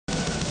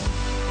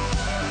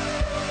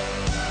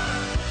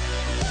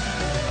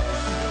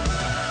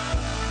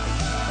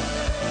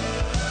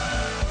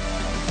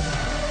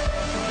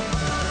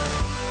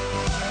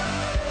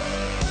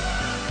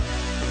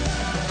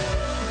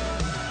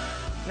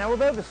Now,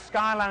 although the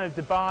skyline of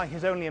Dubai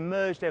has only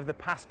emerged over the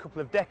past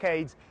couple of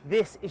decades,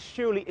 this is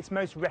surely its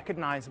most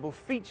recognisable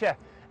feature.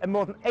 At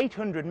more than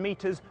 800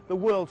 metres, the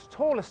world's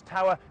tallest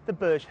tower, the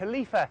Burj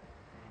Khalifa.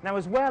 Now,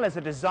 as well as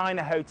a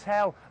designer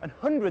hotel and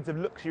hundreds of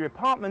luxury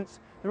apartments,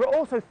 there are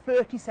also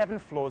 37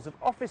 floors of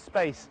office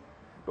space.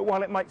 But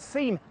while it might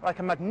seem like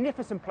a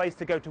magnificent place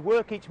to go to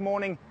work each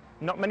morning,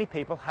 not many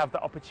people have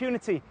the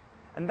opportunity.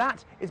 And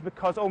that is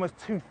because almost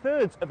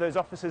 2/3 of those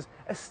offices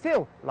are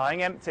still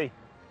lying empty.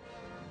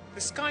 The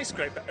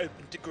skyscraper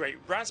opened to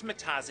great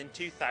razzmatazz in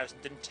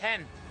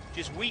 2010,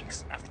 just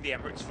weeks after the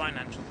Emirates'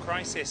 financial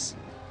crisis.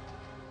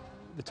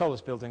 The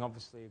tallest building,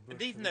 obviously.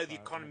 And even though the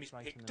economy's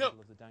picked up,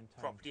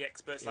 property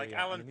experts like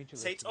Alan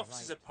say its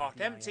offices are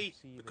part empty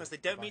because they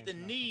don't meet the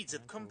needs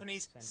of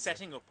companies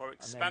setting up or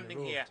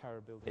expanding here.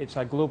 It's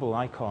a global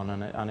icon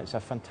and it's a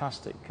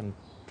fantastic and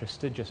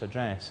prestigious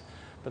address,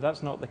 but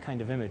that's not the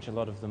kind of image a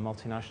lot of the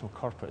multinational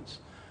corporates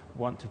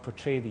want to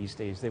portray these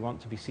days. They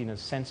want to be seen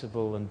as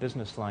sensible and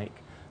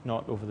businesslike,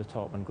 not over the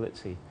top and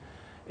glitzy.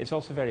 It's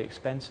also very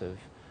expensive.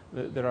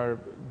 There are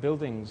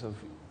buildings of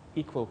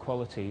equal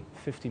quality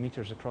 50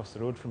 metres across the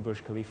road from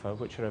Burj Khalifa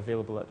which are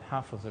available at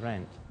half of the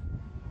rent.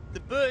 The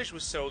Burj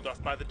was sold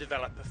off by the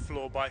developer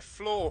floor by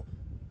floor,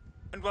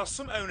 and while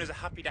some owners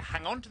are happy to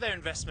hang on to their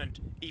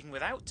investment even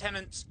without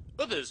tenants,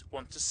 others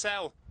want to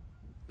sell.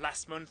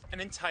 Last month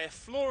an entire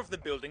floor of the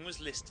building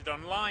was listed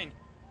online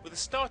with a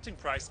starting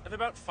price of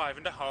about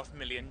 $5.5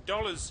 million,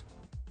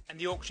 and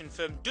the auction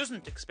firm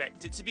doesn't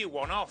expect it to be a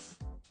one-off.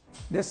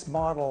 This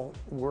model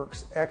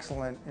works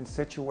excellent in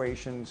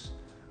situations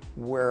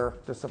where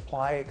the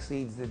supply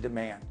exceeds the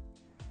demand.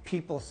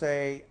 People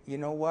say, you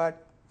know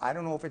what, I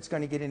don't know if it's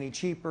going to get any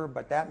cheaper,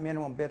 but that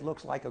minimum bid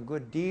looks like a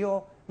good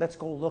deal. Let's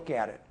go look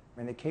at it.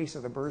 In the case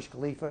of the Burj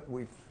Khalifa,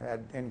 we've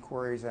had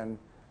inquiries and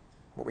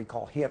what we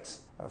call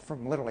hits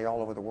from literally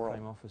all over the world.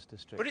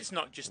 But it's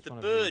not just the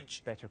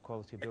Burj.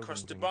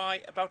 Across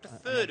Dubai, about a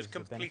third of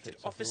completed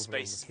office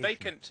space is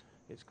vacant.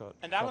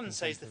 And Alan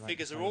says the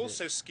figures are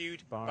also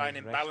skewed by an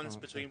imbalance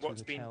between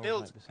what's being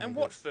built and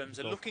what firms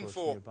are looking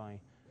for.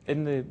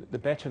 In the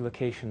better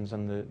locations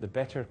and the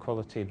better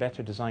quality,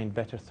 better designed,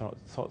 better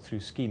thought through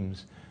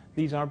schemes,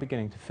 these are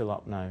beginning to fill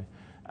up now.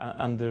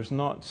 And there's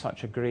not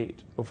such a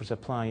great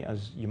oversupply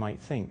as you might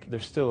think.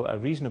 There's still a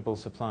reasonable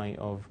supply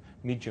of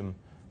medium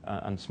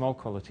and small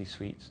quality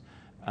suites,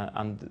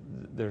 and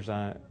there's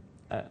a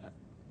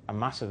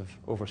massive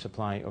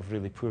oversupply of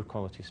really poor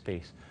quality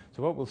space.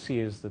 So what we'll see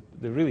is that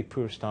the really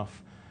poor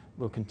stuff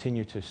will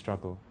continue to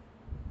struggle.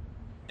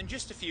 And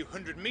just a few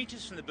hundred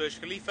metres from the Burj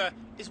Khalifa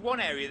is one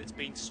area that's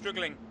been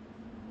struggling.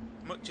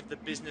 Much of the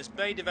Business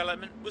Bay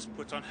development was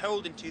put on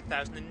hold in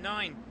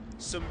 2009.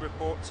 Some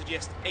reports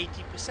suggest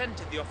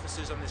 80% of the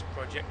offices on this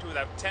project are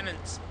without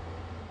tenants.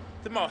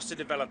 The master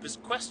developers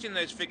question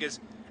those figures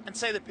and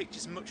say the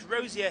picture's much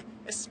rosier,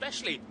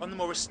 especially on the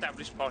more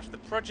established part of the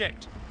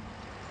project.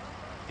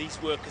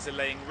 These workers are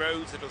laying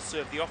roads that'll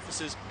serve the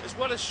offices as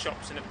well as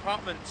shops and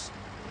apartments.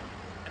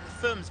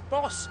 The firm's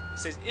boss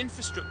says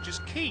infrastructure's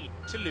key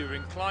to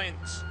luring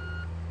clients.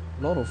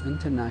 A lot of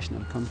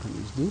international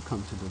companies do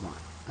come to Dubai,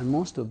 and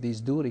most of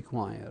these do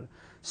require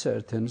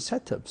certain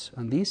setups,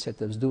 and these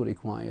setups do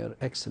require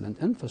excellent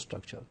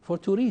infrastructure for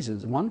two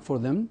reasons. One, for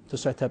them to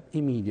set up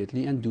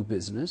immediately and do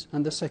business,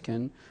 and the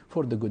second,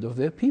 for the good of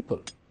their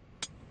people.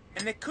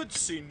 And there could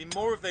soon be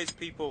more of those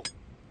people.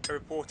 A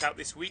report out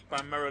this week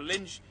by Merrill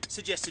Lynch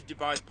suggested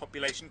Dubai's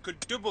population could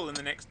double in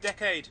the next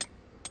decade.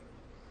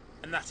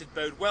 And that'd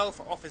bode well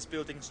for office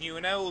buildings new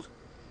and old,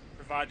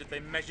 provided they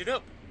measured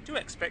up to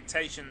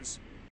expectations.